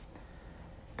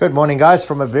Good morning, guys,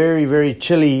 from a very, very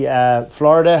chilly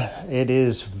Florida. It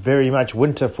is very much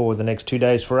winter for the next 2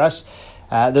 days for us.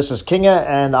 This is Kinga,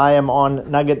 and I am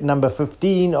on nugget number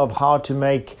 15 of how to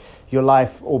make your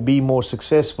life or be more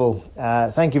successful.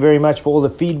 Thank you very much for all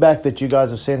the feedback that you guys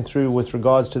have sent through with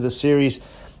regards to this series.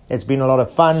 It's been a lot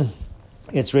of fun.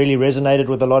 It's really resonated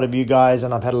with a lot of you guys,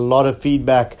 and I've had a lot of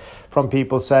feedback from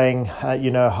people saying,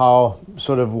 how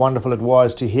sort of wonderful it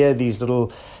was to hear these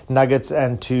little nuggets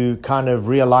and to kind of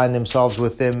realign themselves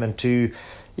with them and to,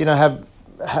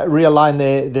 realign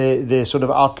their sort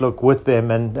of outlook with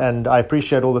them. And I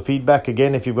appreciate all the feedback.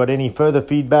 Again, if you've got any further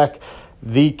feedback,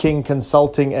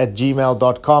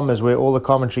 thekingconsulting@gmail.com is where all the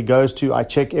commentary goes to. I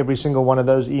check every single one of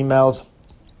those emails.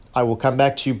 I will come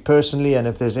back to you personally, and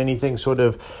if there's anything sort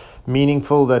of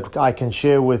meaningful that I can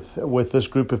share with this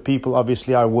group of people,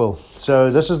 obviously I will. So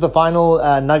this is the final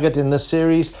nugget in this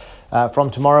series.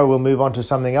 From tomorrow, we'll move on to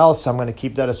something else. I'm going to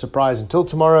keep that a surprise until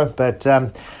tomorrow. But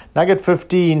nugget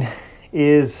 15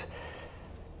 is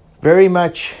very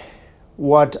much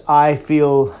what I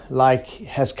feel like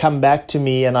has come back to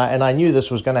me, and I knew this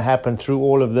was going to happen through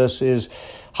all of this, is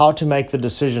how to make the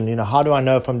decision. How do I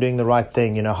know if I'm doing the right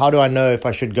thing? How do I know if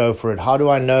I should go for it? How do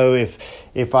I know if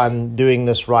I'm doing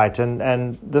this right?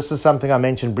 And this is something I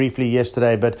mentioned briefly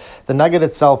yesterday, but the nugget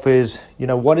itself is,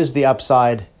 what is the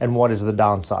upside and what is the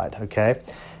downside, okay?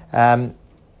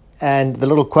 And the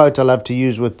little quote I love to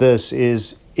use with this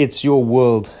is, "It's your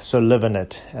world, so live in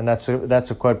it." And that's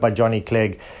a quote by Johnny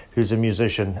Clegg, who's a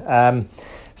musician.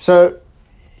 So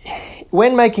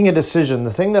when making a decision,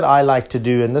 the thing that I like to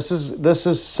do, and this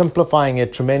is simplifying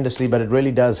it tremendously, but it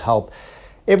really does help.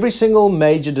 Every single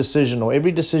major decision or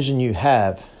every decision you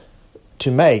have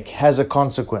to make has a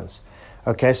consequence.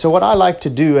 Okay, so what I like to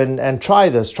do, and try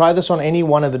this on any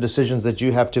one of the decisions that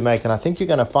you have to make, and I think you're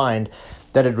going to find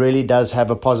that it really does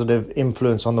have a positive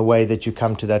influence on the way that you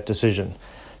come to that decision.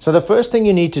 So the first thing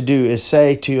you need to do is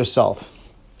say to yourself,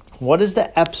 what is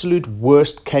the absolute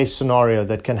worst case scenario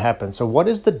that can happen? So what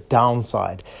is the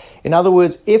downside? In other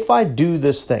words, if I do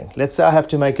this thing, let's say I have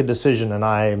to make a decision and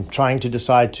I'm trying to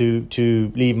decide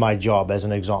to leave my job as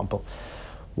an example.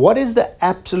 What is the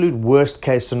absolute worst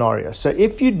case scenario? So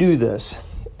if you do this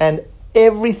and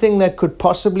everything that could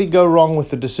possibly go wrong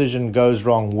with the decision goes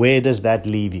wrong, where does that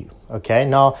leave you? Okay,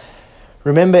 now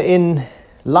remember, in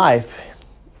life,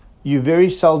 you very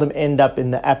seldom end up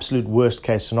in the absolute worst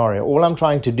case scenario. All I'm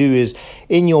trying to do is,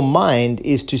 in your mind,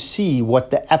 is to see what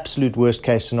the absolute worst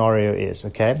case scenario is,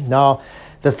 okay? Now,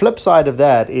 the flip side of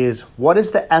that is, what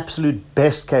is the absolute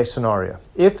best case scenario?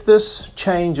 If this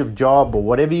change of job or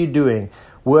whatever you're doing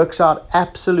works out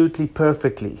absolutely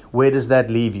perfectly, where does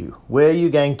that leave you? Where are you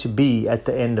going to be at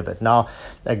the end of it? Now,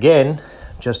 again,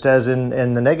 just as in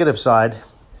the negative side,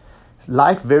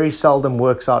 life very seldom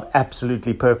works out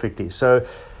absolutely perfectly. So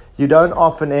you don't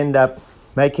often end up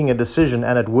making a decision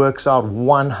and it works out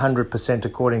 100%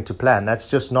 according to plan. That's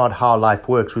just not how life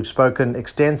works. We've spoken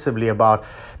extensively about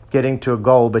getting to a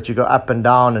goal, but you go up and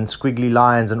down and squiggly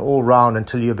lines and all round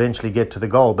until you eventually get to the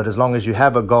goal. But as long as you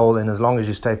have a goal and as long as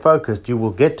you stay focused, you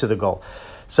will get to the goal.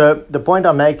 So the point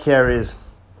I make here is,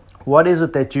 what is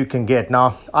it that you can get?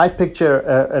 Now, I picture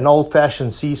an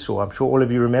old-fashioned seesaw. I'm sure all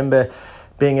of you remember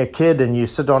being a kid, and you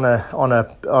sit on a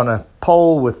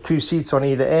pole with two seats on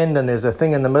either end, and there's a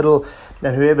thing in the middle,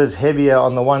 and whoever's heavier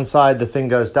on the one side, the thing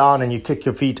goes down, and you kick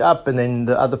your feet up, and then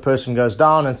the other person goes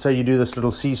down, and so you do this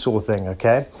little seesaw thing,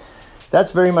 okay?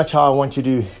 That's very much how I want you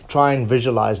to try and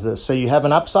visualize this. So you have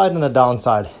an upside and a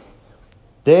downside.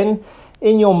 Then,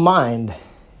 in your mind,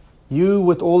 you,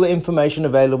 with all the information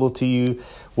available to you,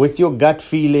 with your gut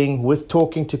feeling, with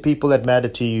talking to people that matter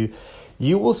to you,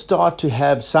 you will start to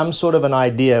have some sort of an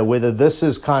idea whether this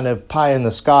is kind of pie in the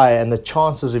sky, and the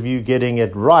chances of you getting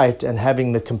it right and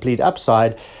having the complete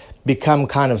upside become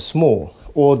kind of small,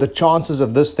 or the chances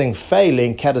of this thing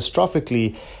failing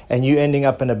catastrophically and you ending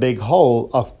up in a big hole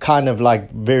are kind of like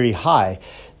very high.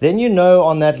 Then you know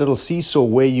on that little seesaw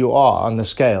where you are on the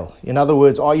scale. In other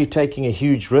words, are you taking a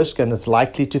huge risk and it's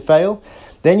likely to fail?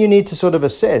 Then you need to sort of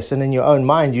assess, and in your own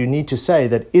mind, you need to say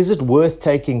that, is it worth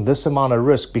taking this amount of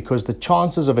risk, because the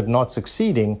chances of it not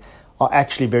succeeding are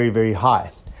actually very, very high.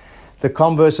 The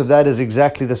converse of that is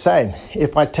exactly the same.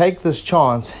 If I take this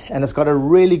chance and it's got a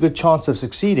really good chance of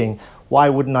succeeding, why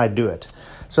wouldn't I do it?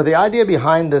 So the idea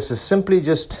behind this is simply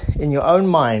just in your own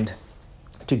mind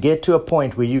to get to a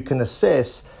point where you can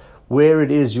assess where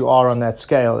it is you are on that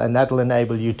scale, and that will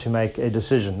enable you to make a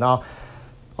decision. Now,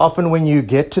 often when you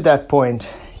get to that point,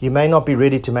 you may not be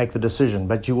ready to make the decision,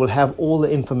 but you will have all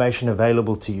the information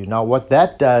available to you. Now, what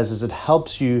that does is it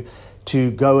helps you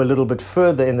to go a little bit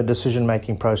further in the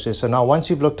decision-making process. So now once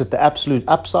you've looked at the absolute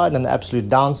upside and the absolute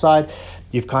downside,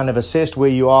 you've kind of assessed where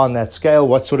you are on that scale,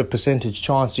 what sort of percentage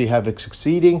chance do you have of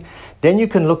succeeding, then you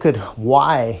can look at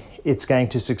why it's going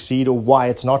to succeed or why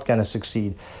it's not going to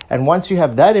succeed. And once you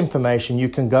have that information, you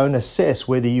can go and assess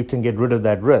whether you can get rid of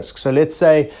that risk. So let's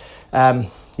say,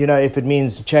 if it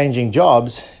means changing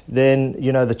jobs, then,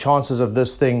 the chances of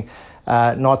this thing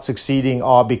not succeeding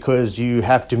are because you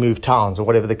have to move towns or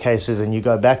whatever the case is, and you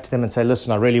go back to them and say,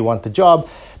 listen, I really want the job,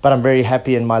 but I'm very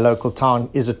happy in my local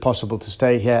town. Is it possible to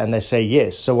stay here? And they say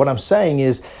yes. So what I'm saying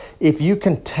is, if you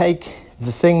can take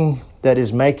the thing that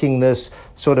is making this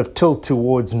sort of tilt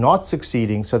towards not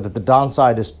succeeding so that the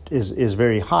downside is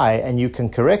very high, and you can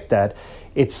correct that,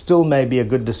 it still may be a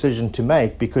good decision to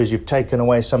make because you've taken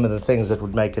away some of the things that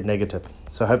would make it negative.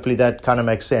 So hopefully that kind of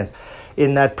makes sense.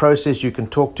 In that process, you can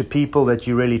talk to people that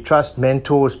you really trust,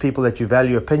 mentors, people that you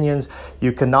value opinions.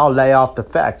 You can now lay out the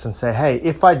facts and say, hey,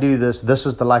 if I do this, this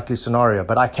is the likely scenario,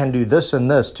 but I can do this and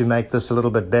this to make this a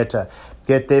little bit better.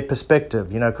 Get their perspective,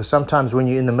 because sometimes when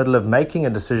you're in the middle of making a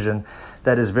decision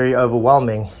that is very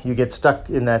overwhelming, you get stuck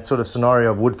in that sort of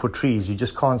scenario of wood for trees. You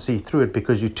just can't see through it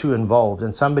because you're too involved.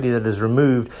 And somebody that is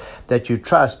removed, that you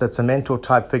trust, that's a mentor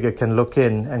type figure, can look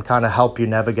in and kind of help you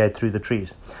navigate through the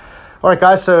trees. All right,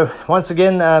 guys, so once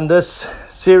again, this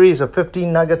series of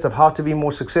 15 nuggets of how to be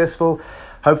more successful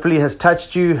hopefully has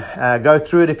touched you. Go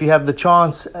through it if you have the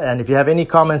chance. And if you have any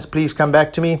comments, please come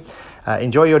back to me.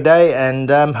 Enjoy your day,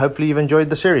 and hopefully you've enjoyed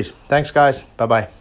the series. Thanks, guys. Bye-bye.